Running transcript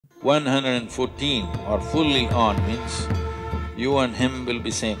114 or fully on means you and him will be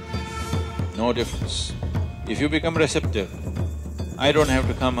same, no difference. If you become receptive, I don't have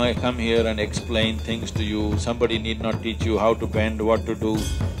to come here and explain things to you, somebody need not teach you how to bend, what to do,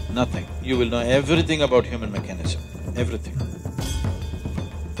 nothing. You will know everything about human mechanism, everything.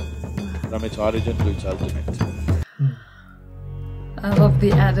 From its origin to its ultimate. I love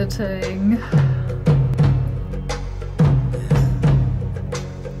the editing.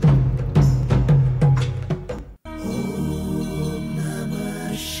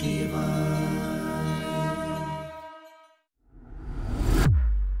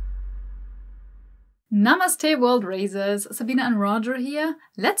 Namaste World Raisers, Sabine and Roger here.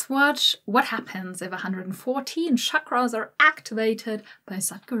 Let's watch what happens if 114 chakras are activated by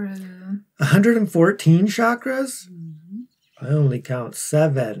Sadhguru. 114 chakras? I only count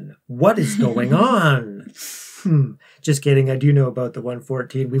 7. What is going on? Just kidding, I do know about the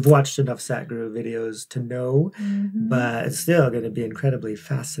 114. We've watched enough Sadhguru videos to know, but it's still going to be incredibly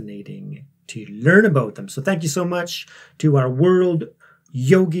fascinating to learn about them. So thank you so much to our World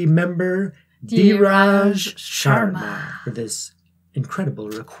Yogi member, Dheeraj Sharma, for this incredible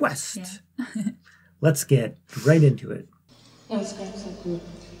request. Yeah. Let's get right into it. Namaskar, Sadhguru.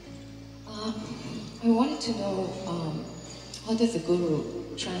 I wanted to know how does the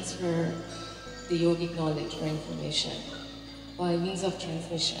Guru transfer the yogic knowledge or information by means of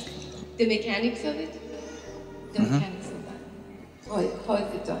transmission? The mechanics of it? The mechanics of that. How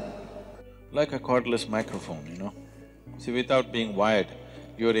is it done? Like a cordless microphone, you know. See, without being wired,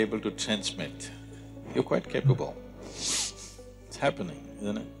 you're able to transmit. You're quite capable. It's happening,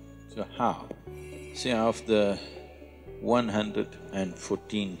 isn't it? So how? See, of the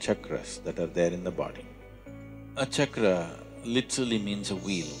 114 chakras that are there in the body, a chakra literally means a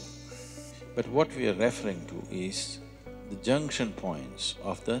wheel. But what we are referring to is the junction points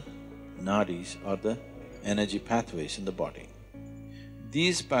of the nadis or the energy pathways in the body.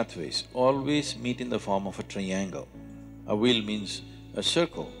 These pathways always meet in the form of a triangle. A wheel means a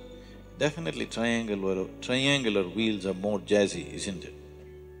circle. Definitely triangular wheels are more jazzy, isn't it?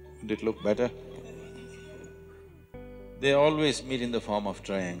 Would it look better? They always meet in the form of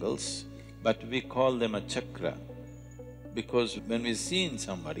triangles, but we call them a chakra because when we see in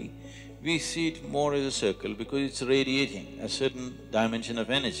somebody, we see it more as a circle because it's radiating a certain dimension of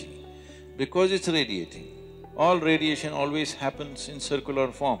energy. Because it's radiating, all radiation always happens in circular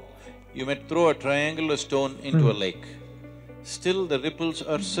form. You may throw a triangular stone into a lake, still the ripples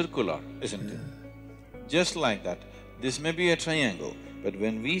are circular, isn't it? Just like that, this may be a triangle, but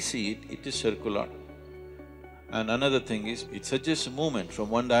when we see it, it is circular. And another thing is, it suggests movement from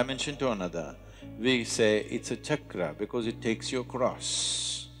one dimension to another. We say it's a chakra because it takes you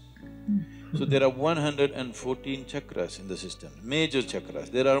across. So there are 114 chakras in the system, major chakras,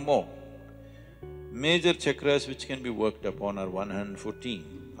 there are more. Major chakras which can be worked upon are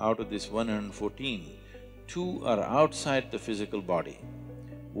 114. Out of this 114, 2 are outside the physical body,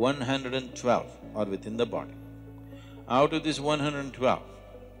 112 are within the body. Out of this 112,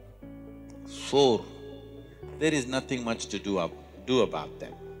 4, there is nothing much to do about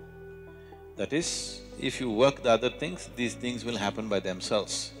them. That is, if you work the other things, these things will happen by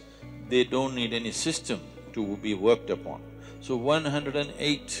themselves. They don't need any system to be worked upon. So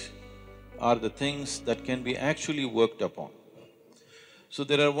 108 are the things that can be actually worked upon. So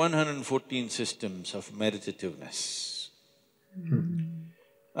there are 114 systems of meditativeness.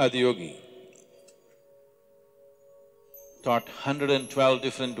 Adiyogi taught 112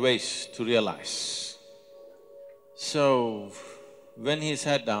 different ways to realize. So, when he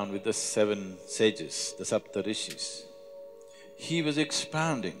sat down with the 7 sages, the Sapta Rishis, he was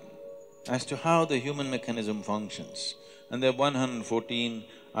expounding as to how the human mechanism functions. And there are 114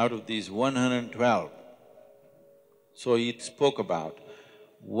 out of these 112. So he spoke about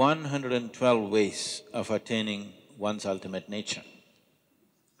 112 ways of attaining one's ultimate nature.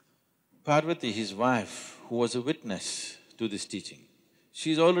 Parvati, his wife, who was a witness to this teaching,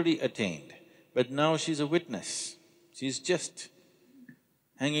 she's already attained, but now she's a witness. She's just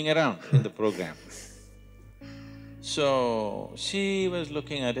hanging around in the program. So, she was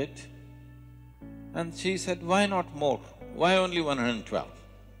looking at it and she said, why not more? Why only 112?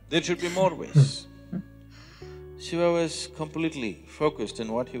 There should be more ways. Shiva was completely focused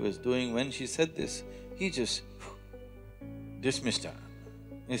on what he was doing. When she said this, he just dismissed her.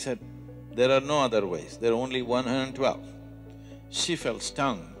 He said, there are no other ways, there are only 112. She felt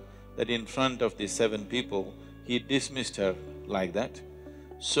stung that in front of these 7 people, he dismissed her like that.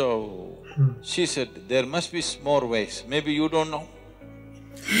 So, she said, there must be more ways, maybe you don't know.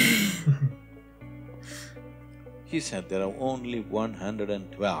 He said, there are only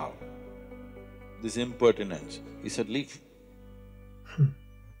 112. This impertinence. He said, leave.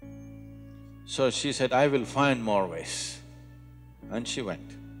 So she said, I will find more ways. And she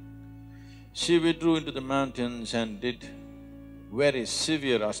went. She withdrew into the mountains and did very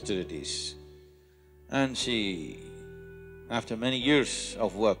severe austerities. And she, after many years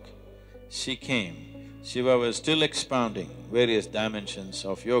of work, she came. Shiva was still expounding various dimensions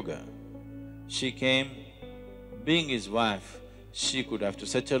of yoga. She came, being his wife, she could, after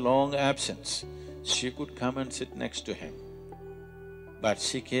such a long absence, she could come and sit next to him. But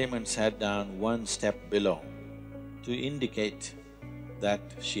she came and sat down one step below to indicate that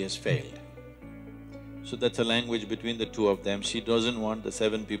she has failed. So that's a language between the two of them. She doesn't want the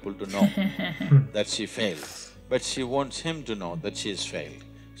 7 people to know that she failed, but she wants him to know that she has failed.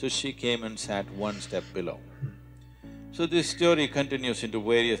 So she came and sat one step below. So this story continues into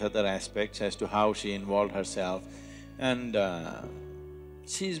various other aspects as to how she involved herself, and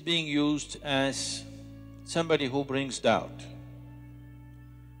she's being used as somebody who brings doubt.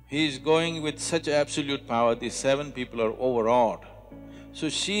 He is going with such absolute power, these 7 people are overawed. So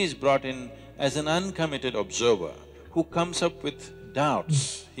she is brought in as an uncommitted observer who comes up with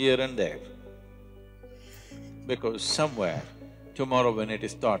doubts here and there. Because somewhere, tomorrow when it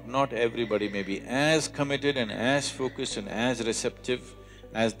is taught, not everybody may be as committed and as focused and as receptive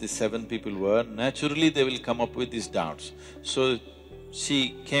as the 7 people were. Naturally, they will come up with these doubts. So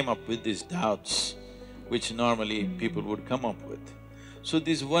she came up with these doubts, which normally people would come up with. So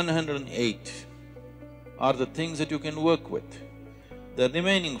these 108 are the things that you can work with. The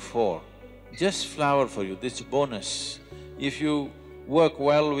remaining 4 just flower for you, this bonus. If you work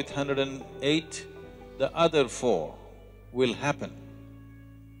well with 108, the other 4 will happen.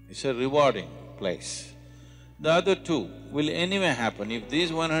 It's a rewarding place. The other 2 will anyway happen. If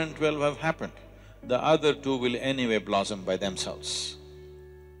these 112 have happened, the other 2 will anyway blossom by themselves.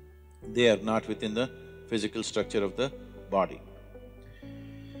 They are not within the physical structure of the body.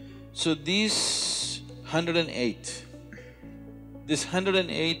 So these 108, this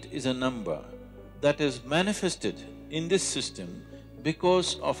 108 is a number that is manifested in this system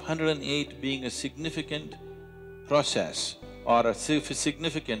because of 108 being a significant process or a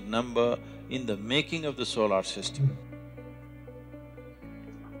significant number in the making of the solar system.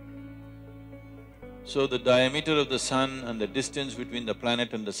 So the diameter of the sun and the distance between the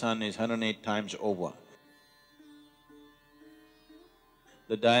planet and the sun is 108 times over.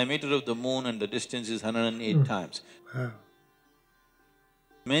 The diameter of the moon and the distance is 108 times. Wow.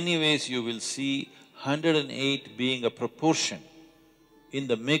 Many ways you will see 108 being a proportion in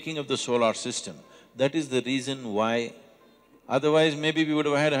the making of the solar system. That is the reason why, otherwise maybe we would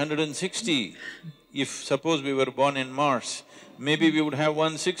have had 160. If suppose we were born in Mars, maybe we would have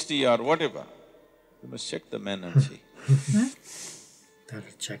 160 or whatever. You must check the men and see.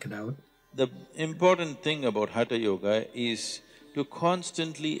 Gotta check it out. The important thing about Hatha Yoga is to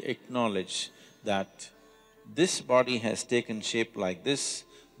constantly acknowledge that this body has taken shape like this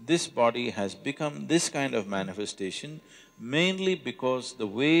body has become this kind of manifestation mainly because the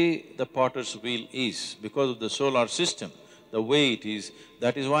way the potter's wheel is, because of the solar system, the way it is,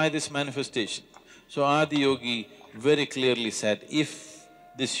 that is why this manifestation. So Adiyogi very clearly said, if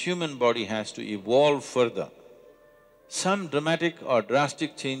this human body has to evolve further, some dramatic or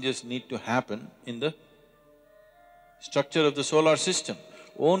drastic changes need to happen in the structure of the solar system.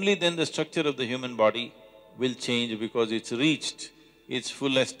 Only then the structure of the human body will change because it's reached its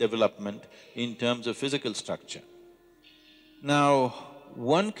fullest development in terms of physical structure. Now,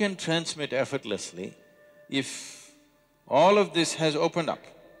 one can transmit effortlessly if all of this has opened up.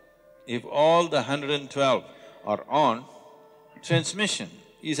 If all the 112 are on, transmission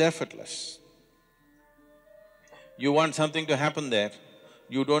is effortless. You want something to happen there,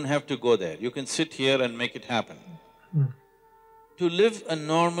 you don't have to go there, you can sit here and make it happen. To live a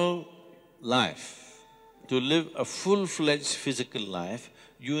normal life, to live a full-fledged physical life,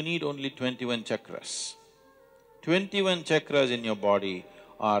 you need only 21 chakras. 21 chakras in your body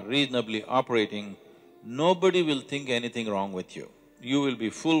are reasonably operating, nobody will think anything wrong with you. You will be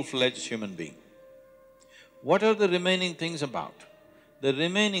full-fledged human being. What are the remaining things about? The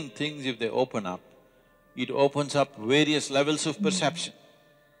remaining things, if they open up, it opens up various levels of perception.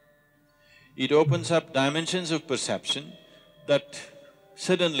 It opens up dimensions of perception that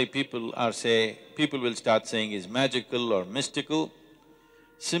suddenly people will start saying is magical or mystical,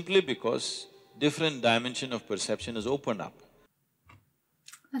 simply because different dimension of perception is opened up.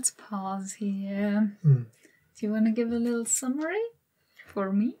 Let's pause here. Do you want to give a little summary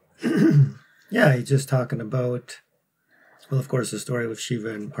for me? Yeah, he's just talking about, well, of course, the story with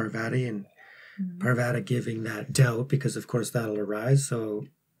Shiva and Parvati and Parvata giving that doubt, because of course that'll arise. So,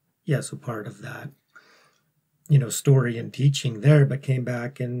 yeah, so part of that, story and teaching there, but came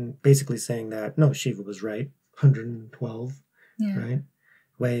back and basically saying that, no, Shiva was right, 112, right,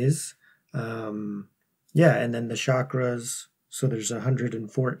 ways. Yeah, and then the chakras, so there's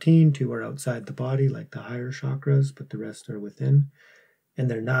 114, 2 are outside the body, like the higher chakras, but the rest are within. And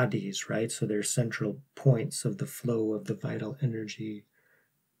they're nadis, right? So they're central points of the flow of the vital energy,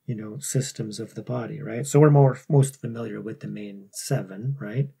 systems of the body, right? So we're most familiar with the main 7,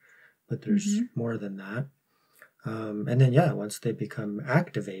 right? But there's more than that. And then, yeah, once they become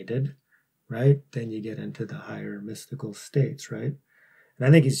activated, right, then you get into the higher mystical states, right? And I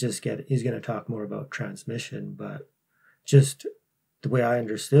think he's going to talk more about transmission, but just the way I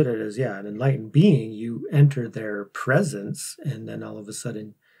understood it is, yeah, an enlightened being, you enter their presence, and then all of a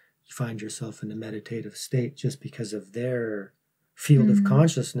sudden you find yourself in a meditative state just because of their field of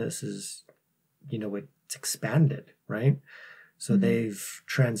consciousness is, it's expanded, right? So they've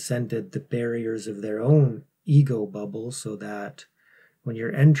transcended the barriers of their own ego bubble, so that when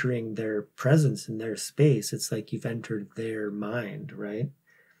you're entering their presence in their space, it's like you've entered their mind, right?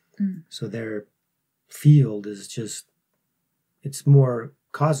 So their field is just, it's more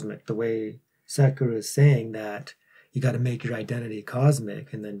cosmic, the way Sadhguru is saying that you got to make your identity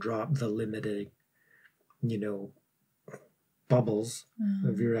cosmic and then drop the limited, bubbles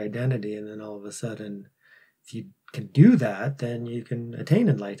of your identity. And then all of a sudden, if you can do that, then you can attain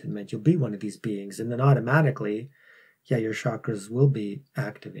enlightenment. You'll be one of these beings. And then automatically, yeah, your chakras will be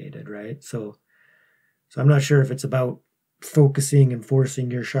activated, right? So I'm not sure if it's about focusing and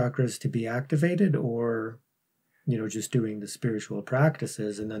forcing your chakras to be activated, or just doing the spiritual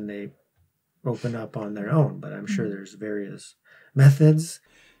practices and then they open up on their own. But I'm sure there's various methods.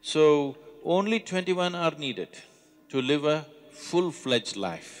 So, only 21 are needed to live a full-fledged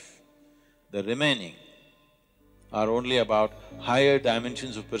life. The remaining are only about higher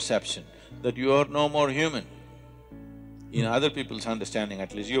dimensions of perception, that you are no more human. In other people's understanding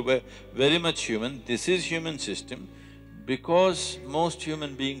at least, you're very much human. This is human system. Because most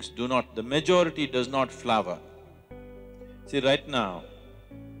human beings do not, the majority does not flower. See, right now,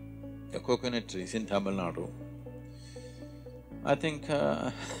 the coconut trees in Tamil Nadu, I think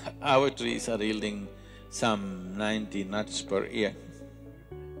our trees are yielding some 90 nuts per year,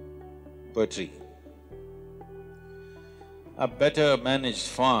 per tree. A better managed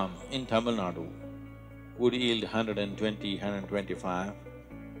farm in Tamil Nadu would yield 120, 125.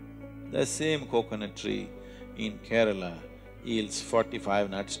 The same coconut tree in Kerala yields 45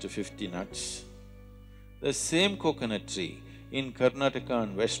 nuts to 50 nuts. The same coconut tree in Karnataka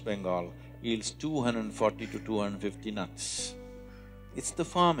and West Bengal yields 240 to 250 nuts. It's the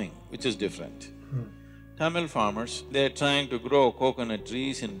farming which is different. Tamil farmers, they're trying to grow coconut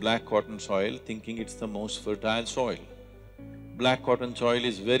trees in black cotton soil, thinking it's the most fertile soil. Black cotton soil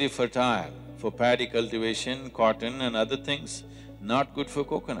is very fertile for paddy cultivation, cotton and other things, not good for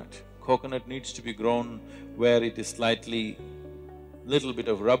coconut. Coconut needs to be grown where it is slightly, little bit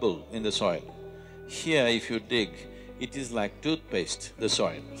of rubble in the soil. Here, if you dig, it is like toothpaste, the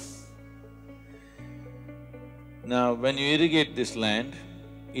soil. Now, when you irrigate this land,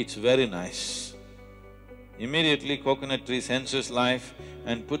 it's very nice. Immediately, coconut tree senses life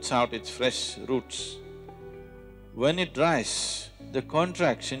and puts out its fresh roots. When it dries, the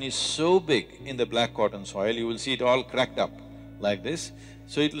contraction is so big in the black cotton soil, you will see it all cracked up like this.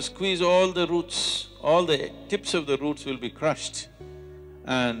 So it will squeeze all the roots, all the tips of the roots will be crushed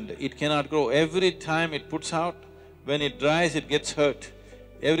and it cannot grow. Every time it puts out, when it dries, it gets hurt.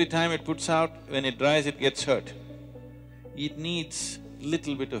 Every time it puts out, when it dries, it gets hurt. It needs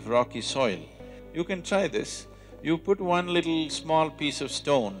little bit of rocky soil. You can try this. You put one little small piece of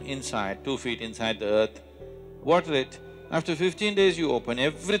stone inside, 2 feet inside the earth, water it. After 15 days you open,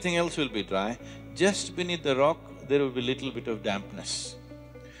 everything else will be dry. Just beneath the rock, there will be little bit of dampness.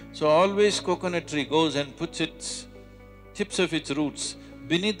 So always coconut tree goes and puts its tips of its roots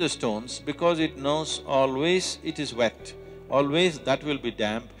beneath the stones because it knows always it is wet, always that will be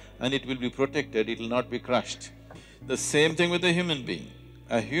damp and it will be protected, it will not be crushed. The same thing with a human being.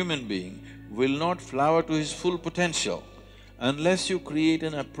 A human being will not flower to his full potential unless you create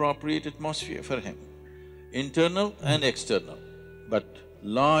an appropriate atmosphere for him, internal and external, but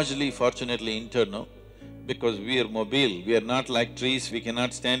largely, fortunately, internal, because we are mobile, we are not like trees, we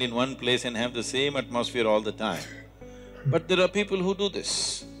cannot stand in one place and have the same atmosphere all the time. But there are people who do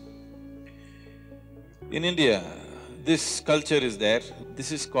this. In India, this culture is there,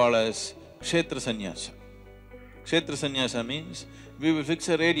 this is called as Kshetra Sannyasa. Kshetra Sannyasa means we will fix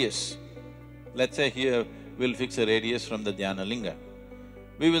a radius. Let's say here we'll fix a radius from the Dhyana Linga.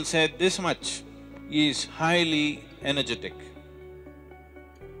 We will say this much is highly energetic.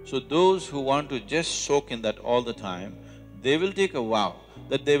 So those who want to just soak in that all the time, they will take a vow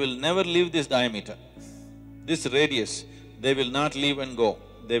that they will never leave this diameter, this radius, they will not leave and go.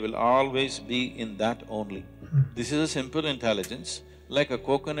 They will always be in that only. This is a simple intelligence, like a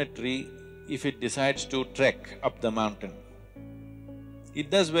coconut tree, if it decides to trek up the mountain. It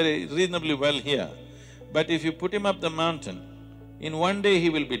does very reasonably well here, but if you put him up the mountain, in one day he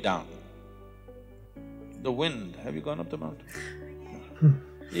will be down. The wind, have you gone up the mountain? No.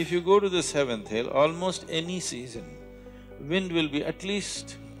 If you go to the seventh hill, almost any season, wind will be at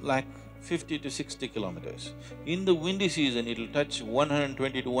least like 50 to 60 kilometers. In the windy season, it'll touch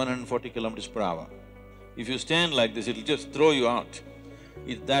 120 to 140 kilometers per hour. If you stand like this, it'll just throw you out.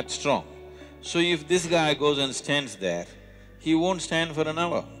 It's that strong. So if this guy goes and stands there, he won't stand for an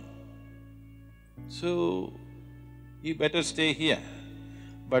hour. So, he better stay here.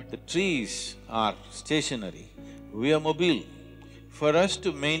 But the trees are stationary, we are mobile. For us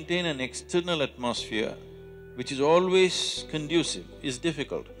to maintain an external atmosphere which is always conducive is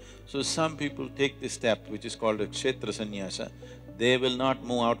difficult. So some people take this step which is called a kshetra sannyasa, they will not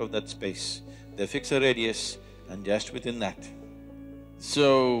move out of that space. They fix a radius and just within that.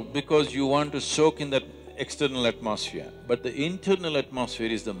 So, because you want to soak in that external atmosphere, but the internal atmosphere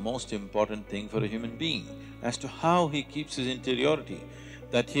is the most important thing for a human being, as to how he keeps his interiority,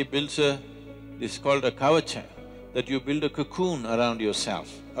 that he builds this is called a kavacha, that you build a cocoon around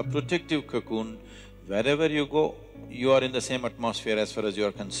yourself, a protective cocoon. Wherever you go, you are in the same atmosphere as far as you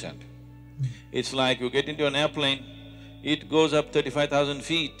are concerned. It's like you get into an airplane, it goes up 35,000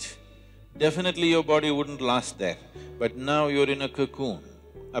 feet, definitely your body wouldn't last there. But now you're in a cocoon,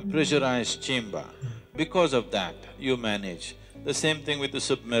 a pressurized chamber. Because of that, you manage. The same thing with the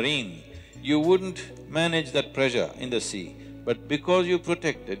submarine. You wouldn't manage that pressure in the sea, but because you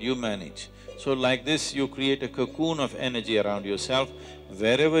protected, you manage. So like this, you create a cocoon of energy around yourself.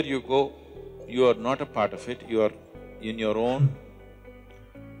 Wherever you go, you are not a part of it, you are in your own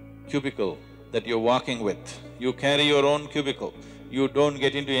cubicle that you're walking with. You carry your own cubicle, you don't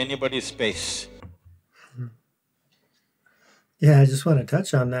get into anybody's space. Yeah, I just want to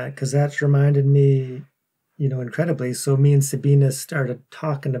touch on that because that's reminded me, incredibly. So me and Sabina started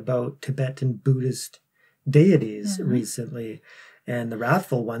talking about Tibetan Buddhist deities recently, and the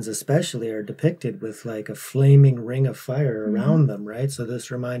wrathful ones especially are depicted with like a flaming ring of fire around them, right? So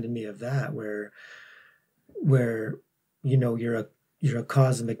this reminded me of that, where you're a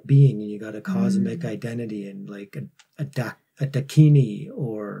cosmic being and you got a cosmic identity, and like a dakini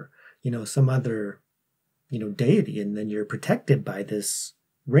or some other deity, and then you're protected by this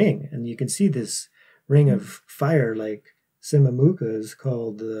ring, and you can see this ring of fire, like Simamukha is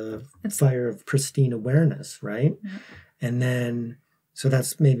called the fire of pristine awareness, right? Yeah. And then, so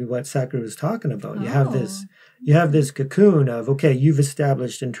that's maybe what Sadhguru was talking about. You have this cocoon of, okay, you've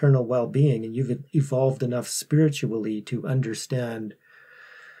established internal well-being and you've evolved enough spiritually to understand,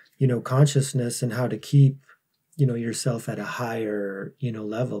 consciousness and how to keep, yourself at a higher,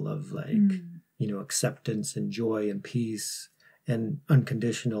 level of like, acceptance and joy and peace and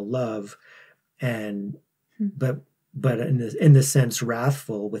unconditional love. And, but in the sense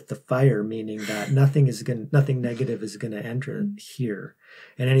wrathful with the fire, meaning that nothing negative is going to enter here,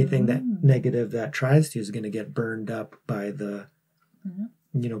 and anything that negative that tries to is going to get burned up by the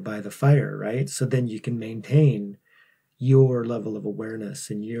by the fire, right? So then you can maintain your level of awareness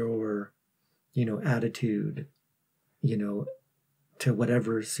and your attitude to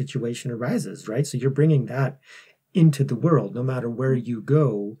whatever situation arises, right? So you're bringing that into the world no matter where you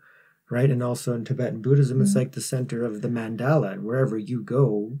go, right? And also in Tibetan Buddhism, it's like the center of the mandala, and wherever you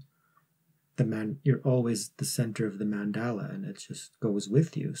go, you're always the center of the mandala, and it just goes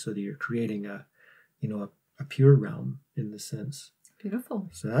with you, so that you're creating a pure realm in the sense. Beautiful.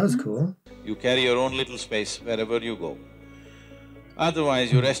 So that was cool. You carry your own little space wherever you go.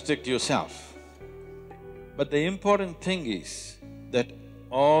 Otherwise, you restrict yourself. But the important thing is that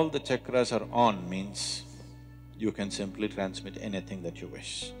all the chakras are on means you can simply transmit anything that you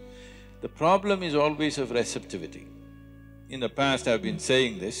wish. The problem is always of receptivity. In the past, I've been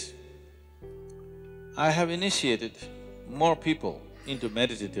saying this. I have initiated more people into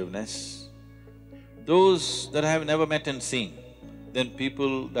meditativeness, those that I have never met and seen, than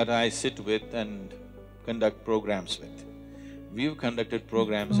people that I sit with and conduct programs with. We've conducted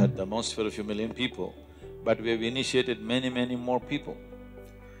programs at the most for a few million people, but we've initiated many more people.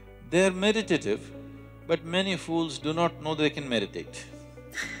 They're meditative, but many fools do not know they can meditate.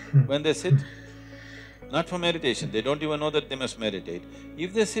 When they sit, not for meditation, they don't even know that they must meditate.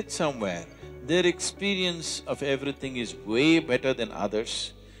 If they sit somewhere, their experience of everything is way better than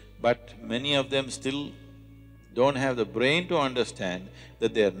others, but many of them still don't have the brain to understand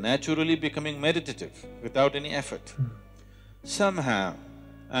that they are naturally becoming meditative without any effort. Some have,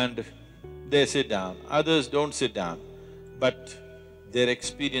 and they sit down, others don't sit down, but their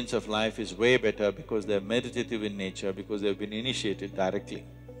experience of life is way better because they're meditative in nature, because they've been initiated directly.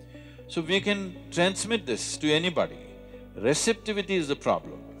 So we can transmit this to anybody. Receptivity is the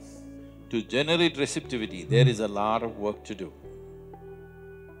problem. To generate receptivity, there is a lot of work to do.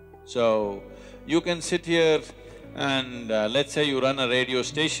 So, you can sit here and let's say you run a radio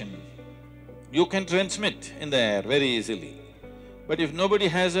station, you can transmit in the air very easily. But if nobody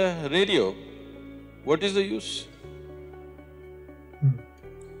has a radio, what is the use?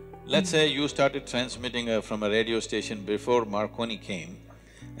 Let's say you started transmitting from a radio station before Marconi came,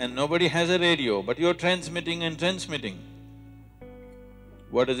 and nobody has a radio, but you're transmitting and transmitting.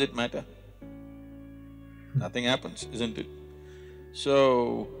 What does it matter? Nothing happens, isn't it?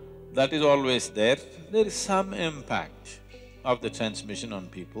 So, that is always there. There is some impact of the transmission on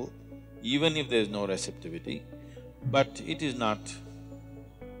people, even if there is no receptivity, but it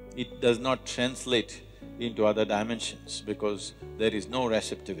does not translate into other dimensions because there is no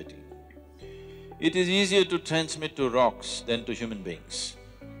receptivity. It is easier to transmit to rocks than to human beings.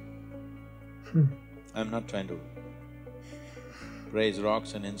 I'm not trying to praise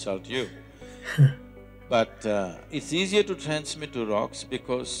rocks and insult you. But it's easier to transmit to rocks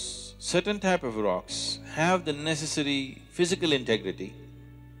because certain type of rocks have the necessary physical integrity,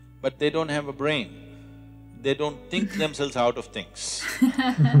 but they don't have a brain. They don't think themselves out of things.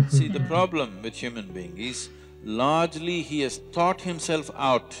 See, the problem with human being is largely he has thought himself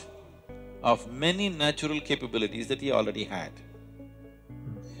out of many natural capabilities that he already had.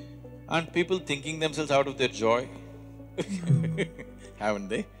 Aren't people thinking themselves out of their joy? Haven't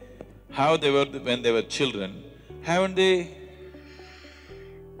they? How they were when they were children, haven't they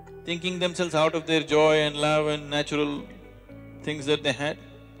thinking themselves out of their joy and love and natural things that they had?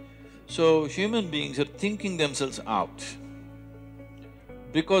 So, human beings are thinking themselves out.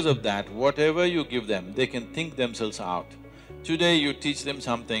 Because of that, whatever you give them, they can think themselves out. Today you teach them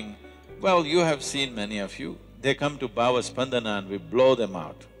something, well, you have seen many of you, they come to Bhava Spandana and we blow them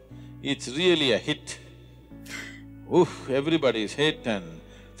out. It's really a hit. Oof, everybody is hit and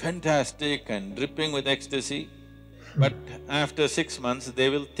fantastic and dripping with ecstasy, but after 6 months, they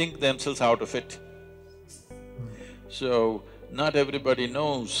will think themselves out of it. So, not everybody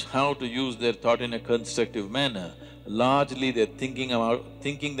knows how to use their thought in a constructive manner. Largely, they're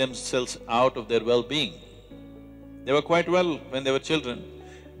thinking themselves out of their well-being. They were quite well when they were children,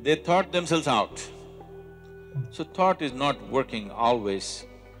 they thought themselves out. So, thought is not working always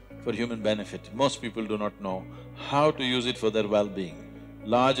for human benefit. Most people do not know how to use it for their well-being.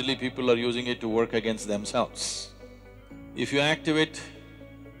 Largely, people are using it to work against themselves. If you activate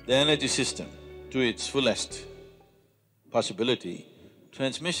the energy system to its fullest possibility,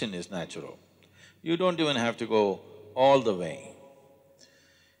 transmission is natural. You don't even have to go all the way.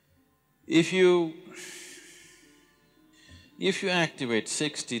 If you activate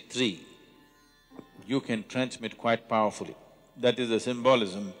 63, you can transmit quite powerfully. That is the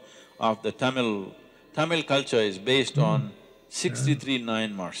symbolism of the Tamil… Tamil culture is based on 63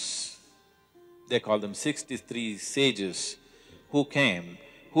 Nayanmars. They call them 63 sages who came,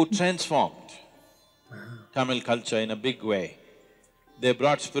 who transformed Tamil culture in a big way. They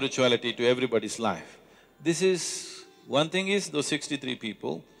brought spirituality to everybody's life. This is… one thing is those 63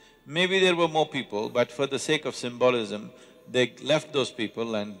 people, maybe there were more people, but for the sake of symbolism, they left those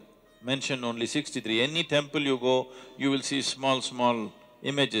people and mentioned only 63. Any temple you go, you will see small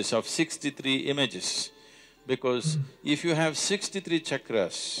images of 63 images. Because if you have 63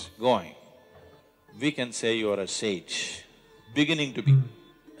 chakras going, we can say you are a sage, beginning to be,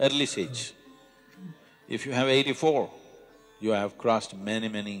 early sage. If you have 84, you have crossed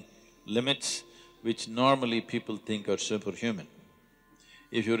many limits which normally people think are superhuman.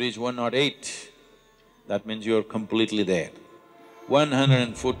 If you reach 108, that means you are completely there.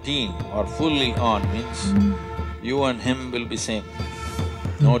 114 or fully on means you and him will be same,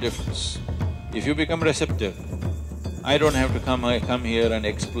 no difference. If you become receptive, I don't have to come here and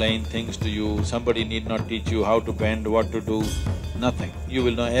explain things to you, somebody need not teach you how to bend, what to do, nothing. You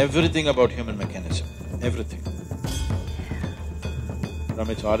will know everything about human mechanism, everything, from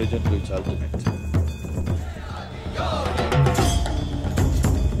its origin to its ultimate.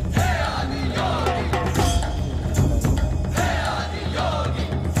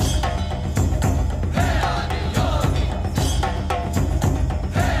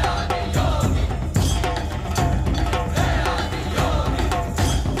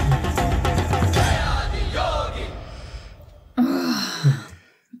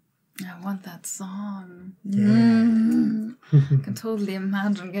 totally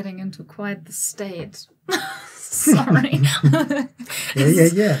imagine getting into quite the state. Sorry.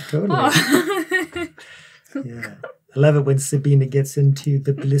 Yeah, totally. Oh. Yeah. I love it when Sabina gets into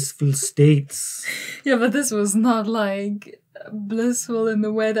the blissful states. Yeah, but this was not like blissful in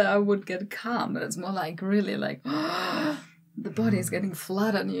the way that I would get calm, but it's more like really like the body is getting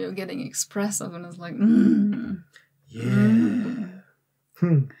flat on you, getting expressive, and it's like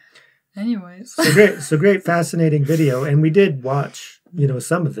Anyways. So great, fascinating video. And we did watch,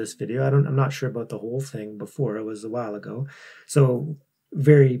 some of this video. I'm not sure about the whole thing before. It was a while ago. So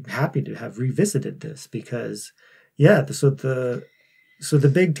very happy to have revisited this because so the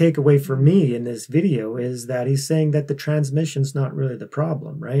big takeaway for me in this video is that he's saying that the transmission's not really the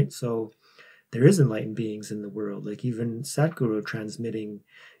problem, right? So there is enlightened beings in the world, like even Sadhguru transmitting,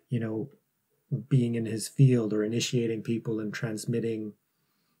 being in his field or initiating people and transmitting,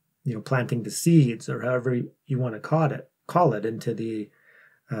 planting the seeds or however you want to call it into the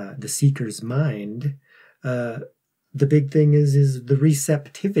seeker's mind. The big thing is the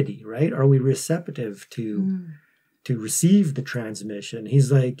receptivity, right? Are we receptive to receive the transmission?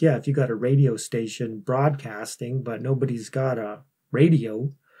 He's like, yeah, if you got a radio station broadcasting, but nobody's got a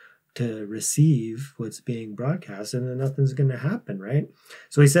radio to receive what's being broadcasted, then nothing's going to happen, right?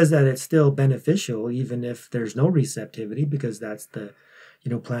 So he says that it's still beneficial even if there's no receptivity, because that's the,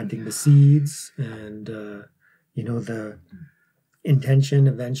 planting the seeds and, the intention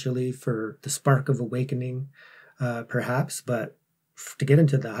eventually for the spark of awakening, perhaps. But to get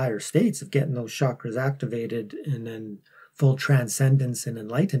into the higher states of getting those chakras activated and then full transcendence and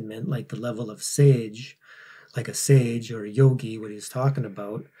enlightenment, like the level of sage, like a sage or a yogi, what he's talking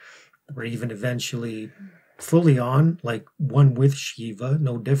about, or even eventually fully on, like one with Shiva,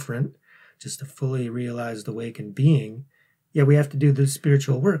 no different, just a fully realized awakened being. Yeah, we have to do the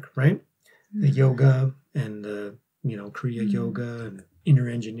spiritual work, right? The yoga and the, Kriya yoga and inner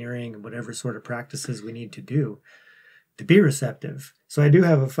engineering and whatever sort of practices we need to do to be receptive. So I do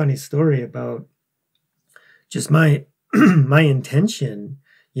have a funny story about just my my intention,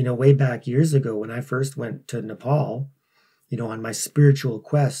 way back years ago when I first went to Nepal, on my spiritual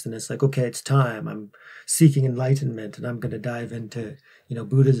quest. And it's like, okay, it's time. I'm seeking enlightenment and I'm going to dive into,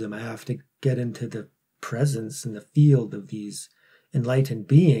 Buddhism. I have to get into the presence and the field of these enlightened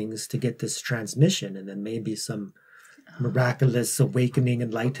beings to get this transmission. And then maybe some miraculous awakening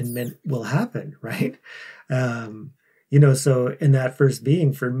enlightenment will happen, right? So in that first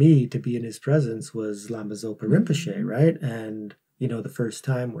being, for me to be in his presence was Lama Zopa Rinpoche, right? And, the first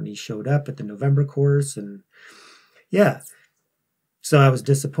time when he showed up at the November course, and so I was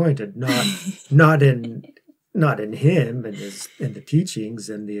disappointed, not in him and the teachings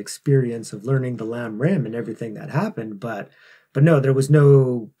and the experience of learning the Lam Rim and everything that happened, but no, there was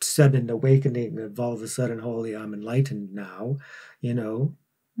no sudden awakening of all of a sudden, holy, I'm enlightened now,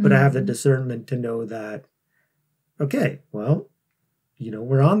 But I have the discernment to know that, okay, well,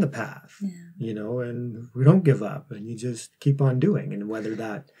 we're on the path, and we don't give up, and you just keep on doing. And whether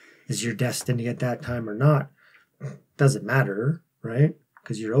that is your destiny at that time or not, doesn't matter, right?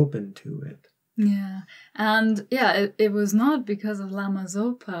 Because you're open to it. Yeah. And it was not because of Lama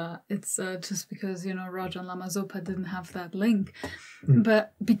Zopa. It's just because, Roger and Lama Zopa didn't have that link.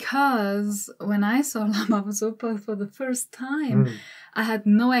 But because when I saw Lama Zopa for the first time, I had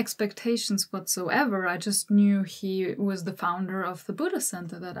no expectations whatsoever. I just knew he was the founder of the Buddha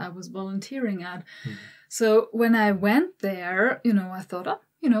Center that I was volunteering at. So when I went there, I thought,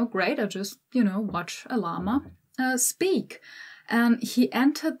 great, I just, watch a Lama speak. And he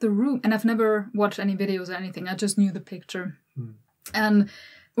entered the room, and I've never watched any videos or anything. I just knew the picture. And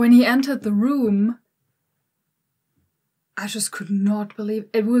when he entered the room, I just could not believe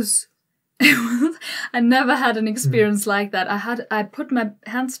it was I never had an experience like that. I put my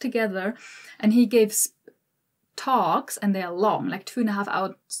hands together, and he gave talks, and they are long, like 2.5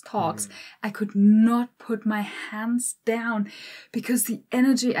 hour talks. I could not put my hands down because the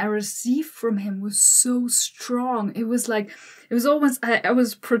energy I received from him was so strong. It was almost, I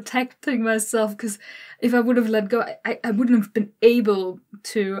was protecting myself, because if I would have let go, I wouldn't have been able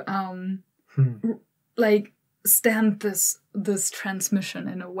to stand this transmission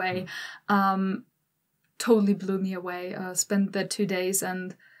in a way. Totally blew me away. Spent there 2 days,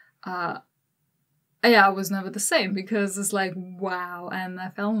 and I was never the same, because it's like, wow, and I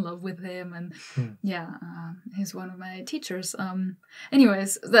fell in love with him, and he's one of my teachers.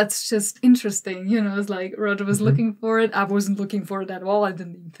 Anyways, that's just interesting, it's like Roger was looking for it. I wasn't looking for it at all. I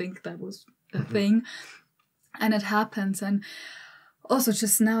didn't even think that was a thing, and it happens. And also,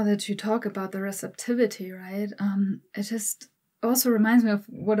 just now that you talk about the receptivity, right, it just also reminds me of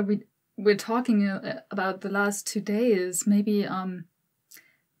we're talking about the last 2 days, maybe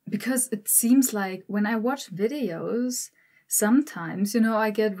because it seems like when I watch videos, sometimes, I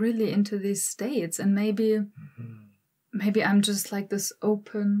get really into these states, and maybe I'm just like this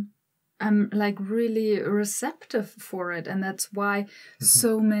open, I'm like really receptive for it, and that's why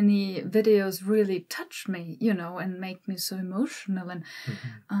so many videos really touch me, and make me so emotional, and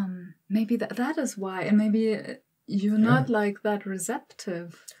maybe that is why, and maybe you're not like that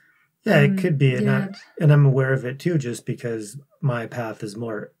receptive. Yeah, it could be, and I'm aware of it too, just because my path is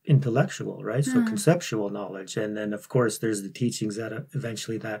more intellectual, right? So conceptual knowledge, and then of course there's the teachings that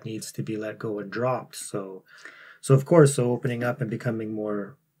eventually that needs to be let go and dropped. So of course, opening up and becoming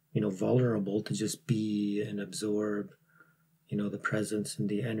more, vulnerable to just be and absorb, the presence and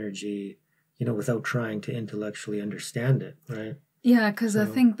the energy, without trying to intellectually understand it, right? Yeah, because I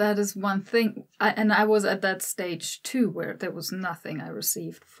think that is one thing. I was at that stage too, where there was nothing I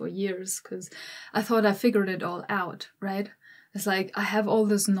received for years, because I thought I figured it all out, right? It's like, I have all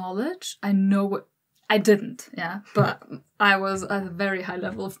this knowledge. I know what I didn't, but I was at a very high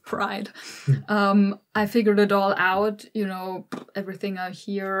level of pride. I figured it all out, everything I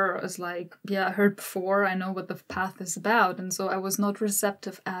hear is like, I heard before, I know what the path is about. And so I was not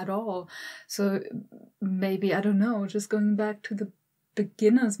receptive at all. So maybe, I don't know, just going back to the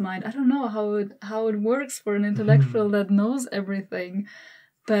beginner's mind, I don't know how it works for an intellectual that knows everything,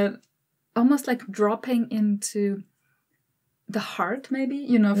 but almost like dropping into the heart, maybe,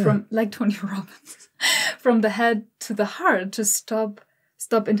 from like Tony Robbins, from the head to the heart, just stop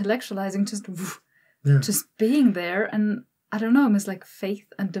intellectualizing, just being there. And I don't know, it's like faith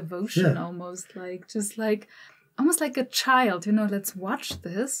and devotion, almost like, almost like a child, let's watch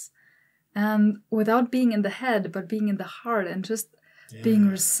this, and without being in the head, but being in the heart, and just being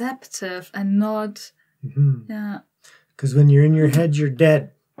receptive and not, because when you're in your head, you're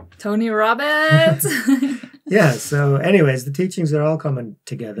dead. Tony Robbins. Yeah, so anyways, the teachings are all coming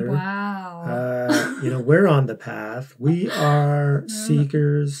together. Wow. We're on the path. We are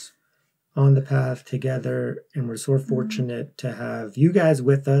seekers on the path together, and we're so fortunate to have you guys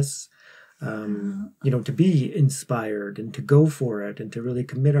with us, to be inspired and to go for it and to really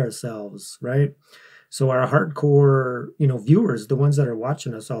commit ourselves, right? So our hardcore, viewers, the ones that are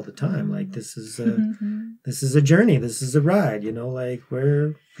watching us all the time, like this is a journey, this is a ride, like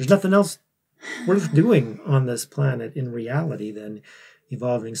there's nothing else worth doing on this planet in reality than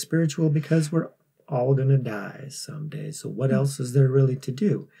evolving spiritual, because we're all going to die someday. So what else is there really to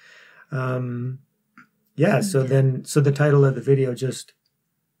do? So the title of the video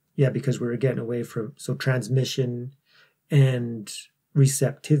because we were getting away from, transmission and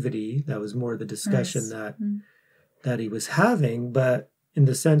receptivity, that was more the discussion that he was having, but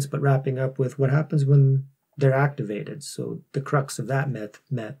wrapping up with what happens when they're activated. So the crux of that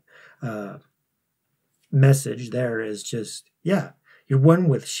message there is just, you're one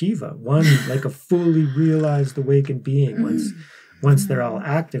with Shiva, one like a fully realized awakened being once they're all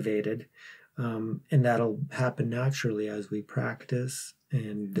activated. And that'll happen naturally as we practice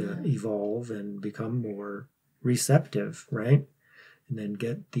and evolve and become more receptive, right? And then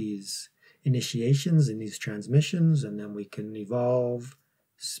get these initiations and these transmissions, and then we can evolve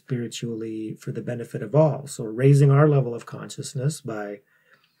spiritually for the benefit of all. So raising our level of consciousness by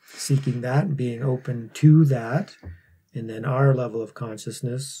seeking that and being open to that, and then our level of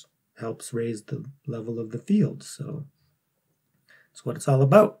consciousness helps raise the level of the field. So that's what it's all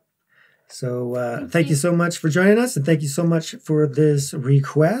about. So thank you so much for joining us, and thank you so much for this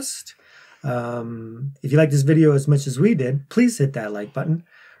request. If you like this video as much as we did, please hit that like button.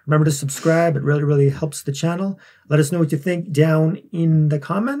 Remember to subscribe. It really, really helps the channel. Let us know what you think down in the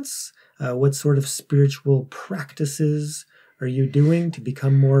comments. What sort of spiritual practices are you doing to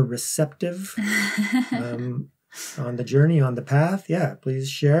become more receptive on the journey, on the path? Please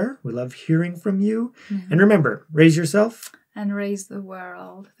share. We love hearing from you. And remember, raise yourself and raise the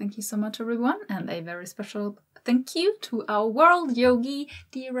world. Thank you so much, everyone. And a very special thank you to our world yogi,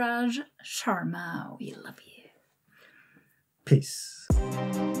 Dheeraj Sharma. We love you. Peace.